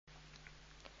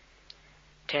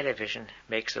Television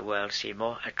makes the world seem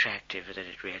more attractive than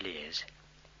it really is.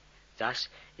 Thus,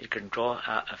 it can draw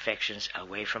our affections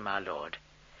away from our Lord,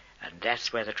 and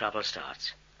that's where the trouble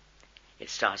starts. It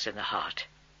starts in the heart.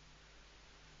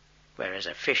 Whereas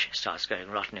a fish starts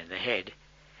going rotten in the head,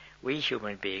 we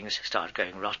human beings start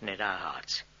going rotten in our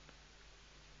hearts.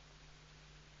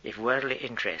 If worldly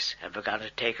interests have begun to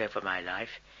take over my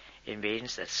life, it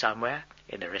means that somewhere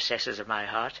in the recesses of my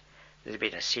heart there's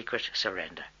been a secret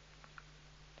surrender.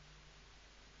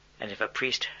 And if a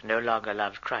priest no longer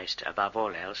loved Christ above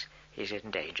all else, he's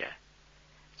in danger.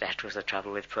 That was the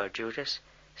trouble with poor Judas.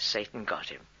 Satan got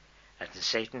him, and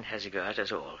Satan has a go at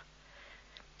us all.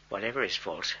 Whatever his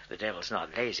faults, the devil's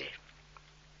not lazy.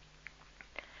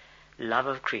 Love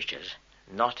of creatures,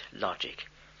 not logic,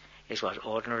 is what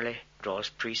ordinarily draws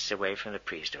priests away from the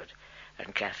priesthood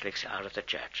and Catholics out of the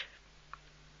church.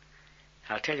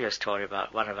 I'll tell you a story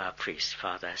about one of our priests,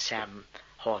 Father Sam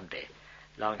Hornby,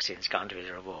 long since gone to his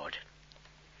reward.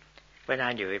 When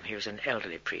I knew him, he was an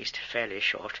elderly priest, fairly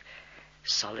short,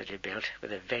 solidly built,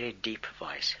 with a very deep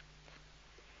voice.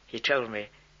 He told me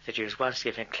that he was once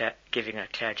giving a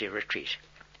clergy retreat,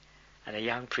 and a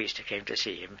young priest came to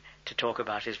see him to talk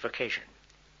about his vocation.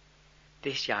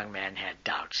 This young man had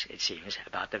doubts, it seems,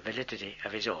 about the validity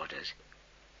of his orders.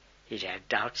 He'd had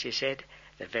doubts, he said,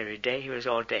 the very day he was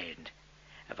ordained,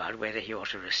 about whether he ought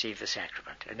to receive the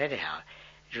sacrament. And anyhow,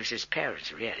 it was his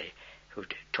parents, really,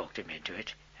 who'd talked him into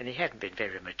it, and he hadn't been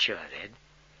very mature then.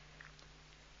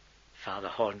 Father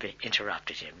Hornby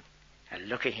interrupted him, and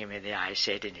looking him in the eye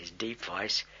said in his deep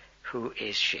voice, "Who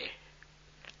is she?"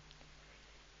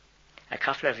 A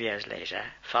couple of years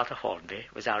later, Father Hornby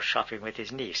was out shopping with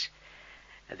his niece,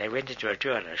 and they went into a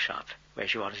jeweller's shop where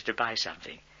she wanted to buy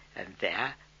something, and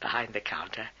there, behind the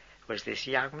counter, was this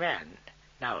young man,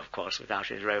 now of course without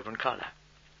his robe and collar.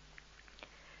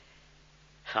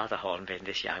 Father Hornby and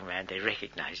this young man, they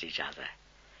recognized each other.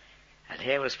 And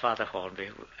here was Father Hornby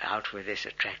out with this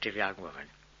attractive young woman.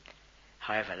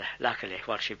 However, luckily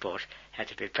what she bought had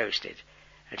to be posted,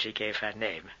 and she gave her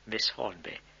name, Miss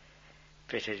Hornby.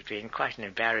 But it had been quite an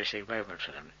embarrassing moment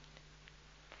for them.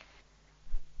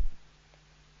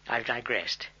 I've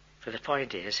digressed, for the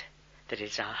point is that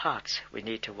it's our hearts we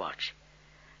need to watch,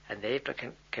 and they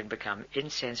can become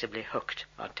insensibly hooked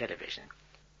on television.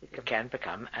 It can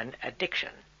become an addiction.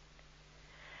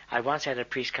 I once had a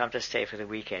priest come to stay for the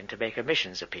weekend to make a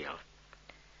missions appeal.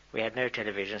 We had no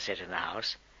television set in the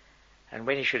house, and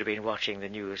when he should have been watching the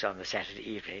news on the Saturday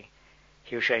evening,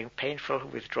 he was showing painful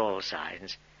withdrawal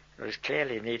signs and was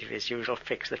clearly in need of his usual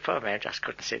fix. The poor man just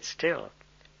couldn't sit still.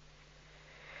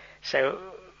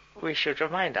 So we should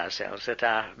remind ourselves that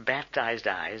our baptized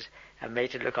eyes are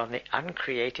made to look on the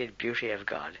uncreated beauty of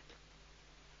God.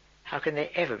 How can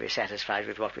they ever be satisfied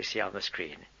with what we see on the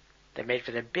screen? They're made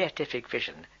for the beatific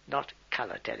vision, not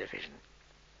color television.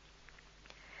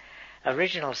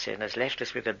 Original sin has left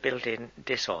us with a built-in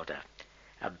disorder,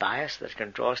 a bias that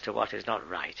can draw us to what is not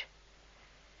right.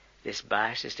 This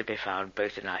bias is to be found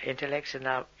both in our intellects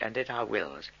and in our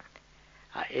wills.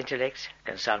 Our intellects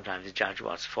can sometimes judge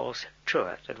what's false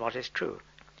truer than what is true,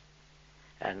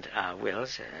 and our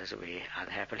wills, as we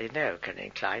unhappily know, can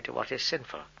incline to what is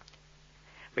sinful.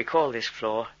 We call this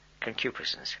flaw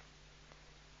concupiscence.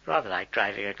 Rather like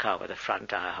driving a car with the front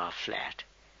tire half flat.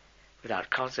 Without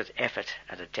constant effort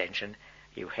and attention,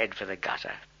 you head for the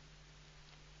gutter.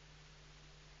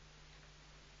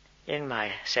 In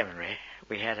my seminary,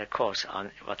 we had a course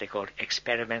on what they called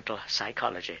experimental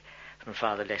psychology from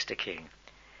Father Lester King.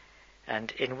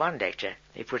 And in one lecture,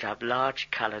 he put up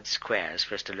large coloured squares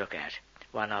for us to look at,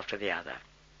 one after the other.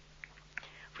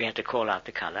 We had to call out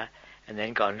the colour, and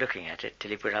then go on looking at it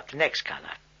till he put up the next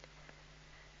colour.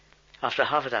 After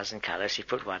half a dozen colours, he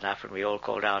put one up, and we all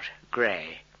called out,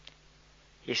 grey.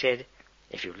 He said,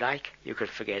 "If you like, you can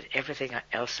forget everything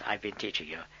else I've been teaching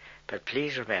you, but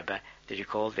please remember that you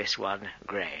call this one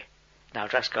grey. Now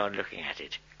just go on looking at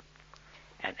it."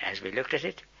 And as we looked at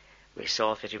it, we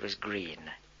saw that it was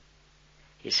green.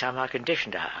 He somehow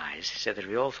conditioned our eyes so that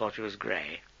we all thought it was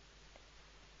grey.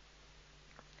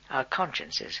 Our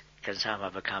consciences can somehow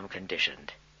become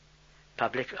conditioned.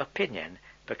 Public opinion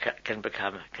can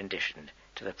become conditioned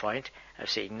to the point of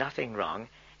seeing nothing wrong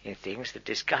in things that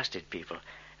disgusted people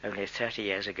only 30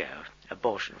 years ago,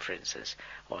 abortion, for instance,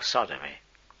 or sodomy.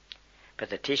 But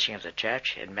the teaching of the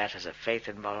Church in matters of faith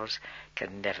and morals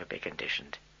can never be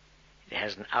conditioned. It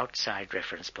has an outside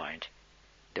reference point,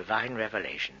 divine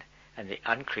revelation, and the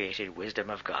uncreated wisdom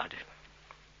of God.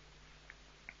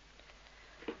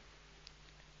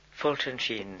 Fulton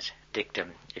Sheen's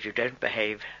dictum, "If you don't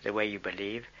behave the way you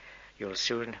believe, you'll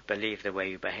soon believe the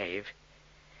way you behave,"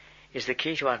 is the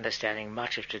key to understanding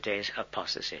much of today's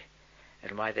apostasy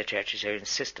and why the Church is so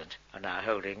insistent on our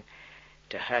holding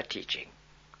to her teaching.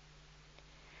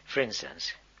 For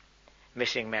instance,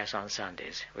 missing Mass on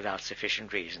Sundays without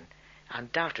sufficient reason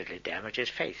undoubtedly damages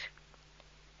faith.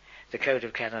 The Code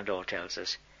of Canon Law tells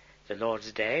us the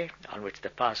Lord's Day, on which the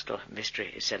Paschal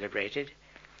mystery is celebrated,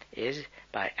 is,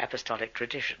 by apostolic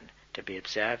tradition, to be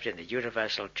observed in the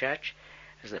universal Church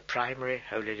as the primary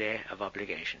holy day of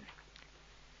obligation.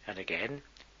 And again,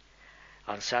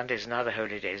 on Sundays and other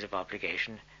holy days of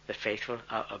obligation, the faithful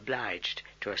are obliged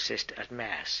to assist at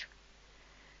Mass.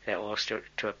 They are also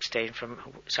to abstain from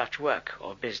such work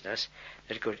or business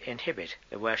that could inhibit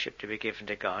the worship to be given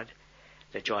to God,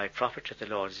 the joy proper to the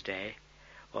Lord's Day,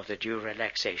 or the due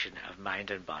relaxation of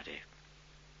mind and body.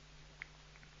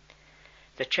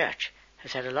 The Church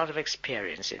has had a lot of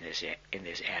experience in this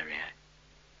area.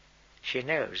 She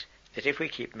knows that if we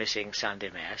keep missing Sunday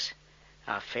Mass,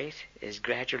 our faith is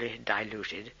gradually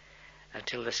diluted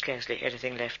until there's scarcely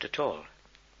anything left at all.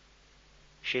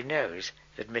 She knows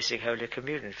that missing Holy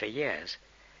Communion for years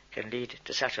can lead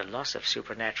to such a loss of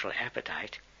supernatural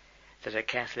appetite that a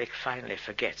Catholic finally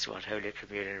forgets what Holy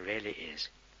Communion really is.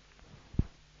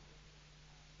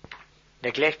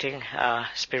 Neglecting our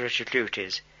spiritual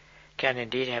duties can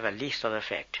indeed have a lethal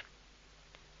effect.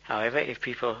 However, if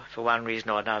people, for one reason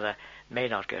or another, may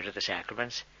not go to the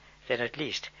sacraments, then at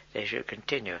least they should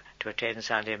continue to attend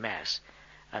Sunday Mass,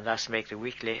 and thus make the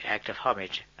weekly act of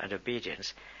homage and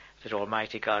obedience that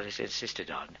Almighty God has insisted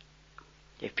on.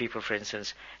 If people, for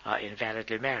instance, are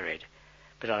invalidly married,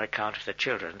 but on account of the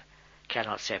children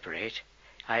cannot separate,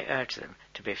 I urge them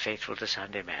to be faithful to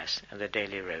Sunday Mass and the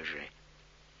daily rosary.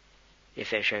 If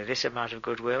they show this amount of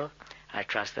goodwill, I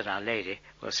trust that Our Lady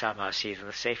will somehow see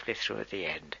them safely through at the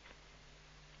end.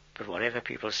 But whatever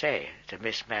people say, to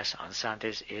miss Mass on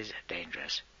Sundays is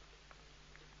dangerous.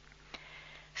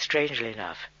 Strangely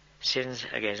enough, sins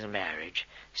against marriage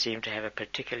seem to have a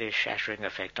particularly shattering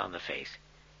effect on the faith.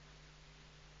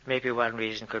 Maybe one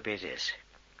reason could be this.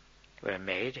 We're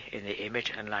made in the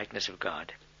image and likeness of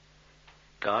God.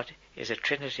 God is a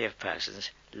trinity of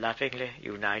persons lovingly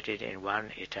united in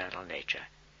one eternal nature.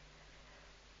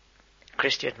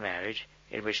 Christian marriage,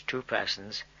 in which two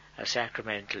persons are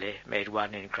sacramentally made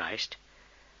one in Christ,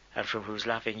 and from whose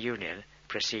loving union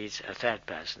proceeds a third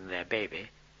person, their baby,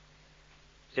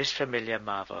 this familiar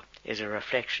marvel is a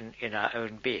reflection in our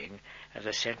own being of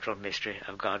the central mystery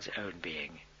of God's own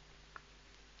being.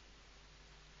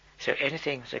 So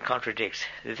anything that contradicts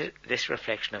this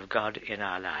reflection of God in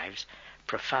our lives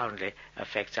profoundly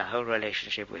affects our whole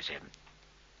relationship with Him.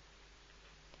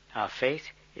 Our faith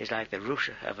is like the root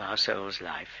of our soul's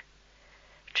life.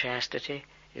 Chastity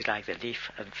is like the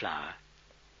leaf and flower.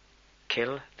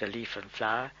 Kill the leaf and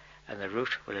flower, and the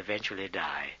root will eventually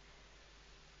die.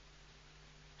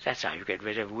 That's how you get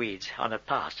rid of weeds on a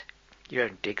path. You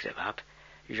don't dig them up,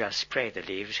 you just spray the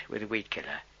leaves with a weed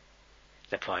killer.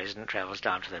 The poison travels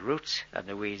down to the roots, and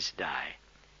the weeds die.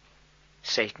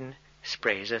 Satan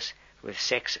sprays us with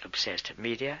sex-obsessed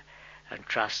media and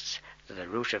trusts that the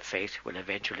root of faith will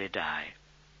eventually die.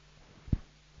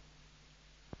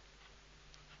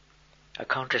 A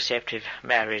contraceptive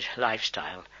married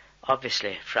lifestyle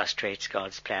obviously frustrates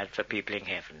God's plan for peopling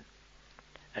heaven,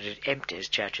 and it empties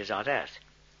churches on earth.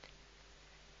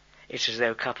 It's as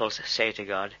though couples say to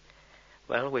God,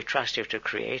 well, we trust you to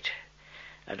create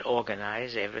and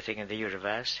organize everything in the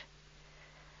universe,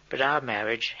 but our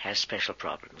marriage has special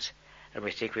problems, and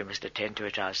we think we must attend to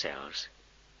it ourselves.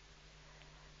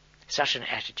 Such an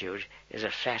attitude is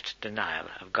a flat denial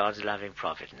of God's loving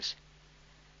providence.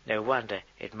 No wonder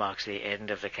it marks the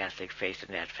end of the Catholic faith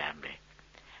in that family.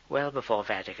 Well before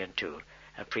Vatican II,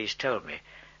 a priest told me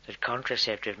that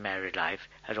contraceptive married life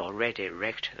had already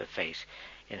wrecked the faith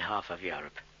in half of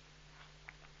Europe.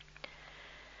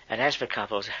 And as for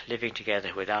couples living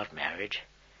together without marriage,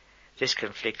 this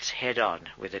conflicts head-on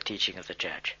with the teaching of the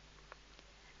Church.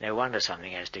 No wonder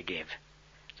something has to give.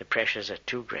 The pressures are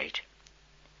too great.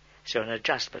 So an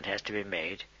adjustment has to be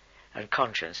made, and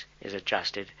conscience is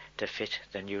adjusted to fit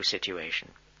the new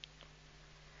situation.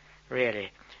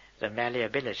 Really, the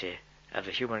malleability of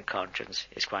the human conscience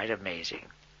is quite amazing.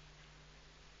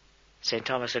 St.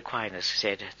 Thomas Aquinas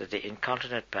said that the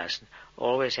incontinent person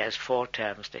always has 4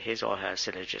 terms to his or her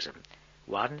syllogism.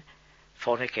 1.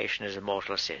 Fornication is a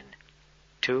mortal sin.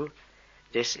 2.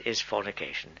 This is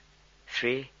fornication.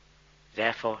 3.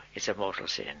 Therefore it's a mortal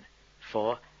sin.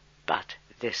 4. But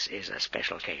this is a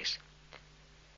special case.